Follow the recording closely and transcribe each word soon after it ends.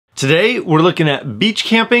Today, we're looking at beach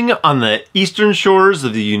camping on the eastern shores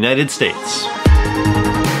of the United States.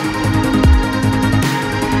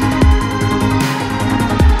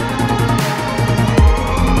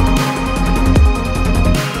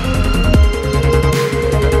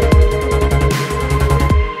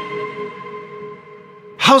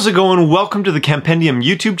 How's it going? Welcome to the Campendium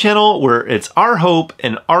YouTube channel, where it's our hope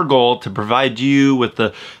and our goal to provide you with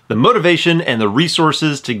the motivation and the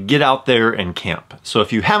resources to get out there and camp. So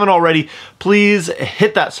if you haven't already, please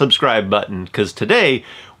hit that subscribe button, because today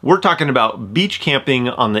we're talking about beach camping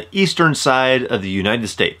on the eastern side of the United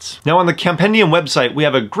States. Now, on the Campendium website, we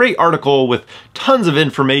have a great article with tons of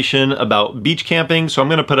information about beach camping, so I'm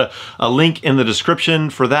gonna put a link in the description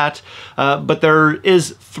for that. But there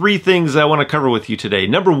is three things I wanna cover with you today.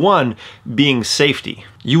 Number one, being safety.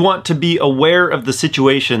 You want to be aware of the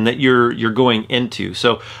situation that you're going into.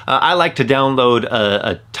 So I like to download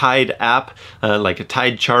a tide app, like a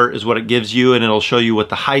tide chart is what it gives you, and it'll show you what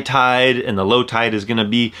the high tide and the low tide is gonna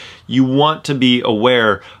be. You want to be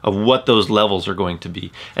aware of what those levels are going to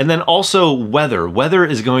be. And then also weather. Weather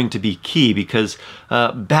is going to be key, because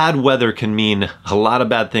bad weather can mean a lot of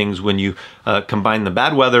bad things. When you combine the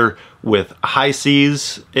bad weather with high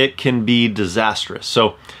seas, it can be disastrous.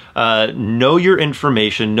 So know your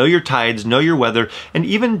information, know your tides, know your weather, and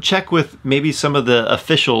even check with maybe some of the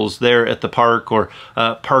officials there at the park or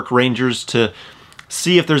park rangers to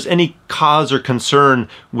see if there's any cause or concern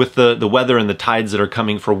with the weather and the tides that are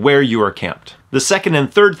coming for where you are camped. The second and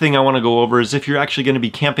third thing I want to go over is if you're actually going to be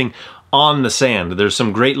camping on the sand. There's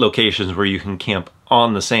some great locations where you can camp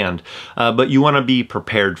on the sand, but you want to be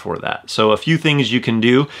prepared for that. So a few things you can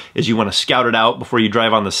do is you want to scout it out before you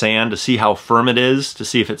drive on the sand to see how firm it is, to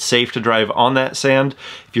see if it's safe to drive on that sand.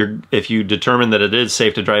 If you determine that it is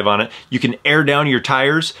safe to drive on it, you can air down your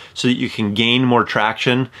tires so that you can gain more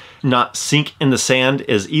traction, not sink in the sand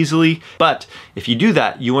as easily. But if you do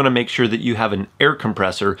that, you want to make sure that you have an air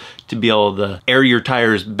compressor to be able to air your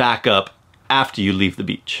tires back up after you leave the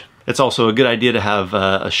beach. It's also a good idea to have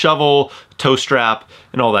a shovel, tow strap,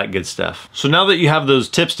 and all that good stuff. So now that you have those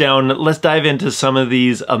tips down, let's dive into some of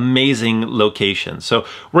these amazing locations. So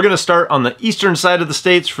we're gonna start on the eastern side of the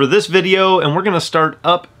states for this video, and we're gonna start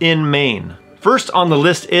up in Maine. First on the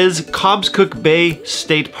list is Cobscook Bay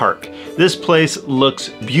State Park. This place looks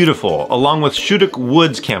beautiful, along with Schoodic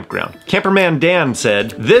Woods Campground. Camperman Dan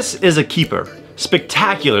said, "This is a keeper.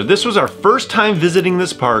 Spectacular. This was our first time visiting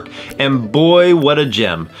this park, and boy, what a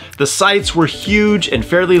gem. The sites were huge and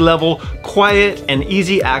fairly level, quiet and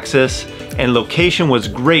easy access, and location was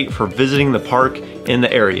great for visiting the park in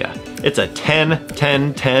the area. It's a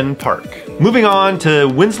 10-10-10 park." Moving on to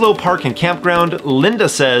Winslow Park and Campground, Linda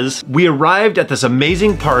says, "We arrived at this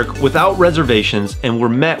amazing park without reservations and were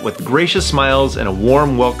met with gracious smiles and a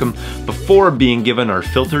warm welcome before being given our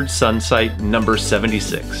filtered sun site number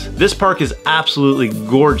 76. This park is absolutely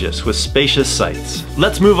gorgeous with spacious sites."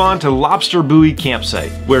 Let's move on to Lobster Buoy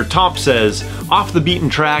Campsite, where Tom says, "Off the beaten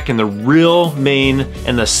track in the real Maine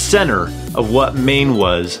and the center of what Maine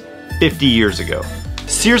was 50 years ago."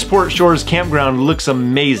 Searsport Shores Campground looks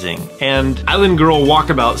amazing, and Island Girl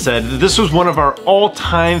Walkabout said, "This was one of our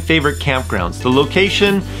all-time favorite campgrounds. The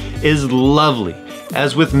location is lovely.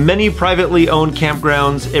 As with many privately owned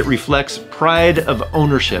campgrounds, it reflects pride of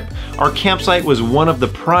ownership. Our campsite was one of the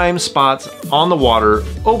prime spots on the water,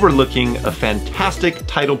 overlooking a fantastic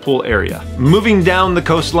tidal pool area." Moving down the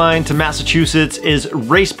coastline to Massachusetts is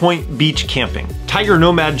Race Point Beach Camping. Tiger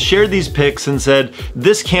Nomad shared these pics and said,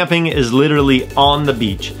 "This camping is literally on the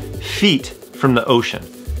beach, feet from the ocean.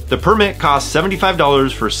 The permit costs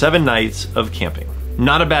 $75 for 7 nights of camping."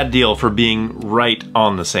 Not a bad deal for being right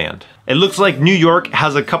on the sand. It looks like New York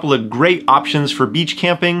has a couple of great options for beach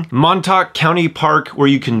camping. Montauk County Park, where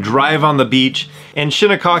you can drive on the beach, and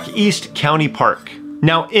Shinnecock East County Park.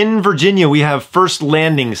 Now in Virginia, we have First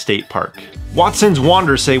Landing State Park. Watson's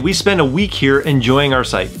Wander say, "We spent a week here enjoying our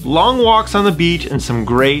site. Long walks on the beach and some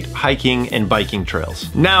great hiking and biking trails."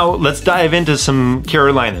 Now let's dive into some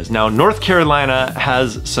Carolinas. Now North Carolina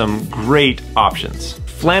has some great options.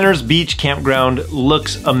 Flanners Beach Campground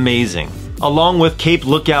looks amazing, along with Cape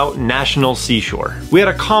Lookout National Seashore. We had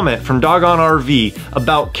a comment from Doggone RV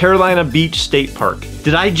about Carolina Beach State Park.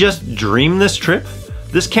 "Did I just dream this trip?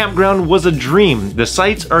 This campground was a dream. The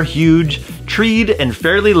sites are huge, treed and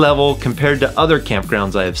fairly level compared to other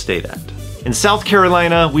campgrounds I have stayed at." In South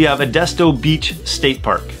Carolina, we have Edisto Beach State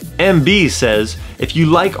Park. MB says, "If you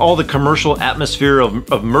like all the commercial atmosphere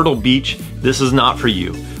of Myrtle Beach, this is not for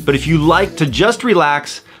you. But if you like to just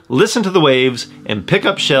relax, listen to the waves, and pick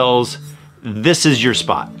up shells, this is your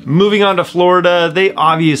spot." Moving on to Florida, they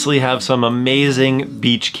obviously have some amazing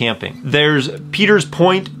beach camping. There's Peters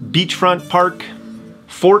Point Beachfront Park,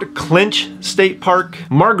 Fort Clinch State Park.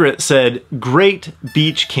 Margaret said, great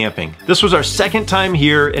beach camping. This was our second time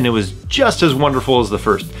here and it was just as wonderful as the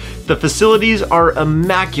first. The facilities are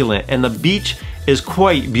immaculate and the beach is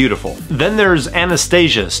quite beautiful. Then there's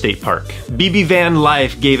Anastasia State Park. BB Van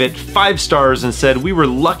Life gave it 5 stars and said, we were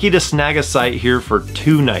lucky to snag a site here for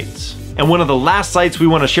 2 nights. And one of the last sites we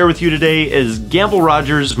want to share with you today is Gamble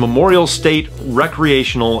Rogers Memorial State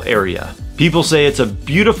Recreational Area. People say it's a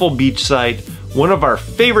beautiful beach site, one of our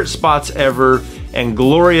favorite spots ever, and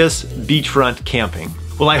glorious beachfront camping.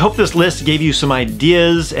 Well, I hope this list gave you some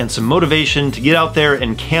ideas and some motivation to get out there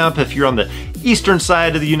and camp if you're on the eastern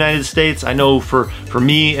side of the United States. I know for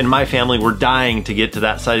me and my family, we're dying to get to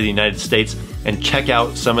that side of the United States and check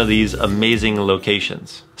out some of these amazing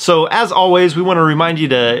locations. So as always, we want to remind you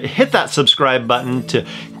to hit that subscribe button to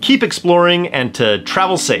keep exploring and to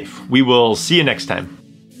travel safe. We will see you next time.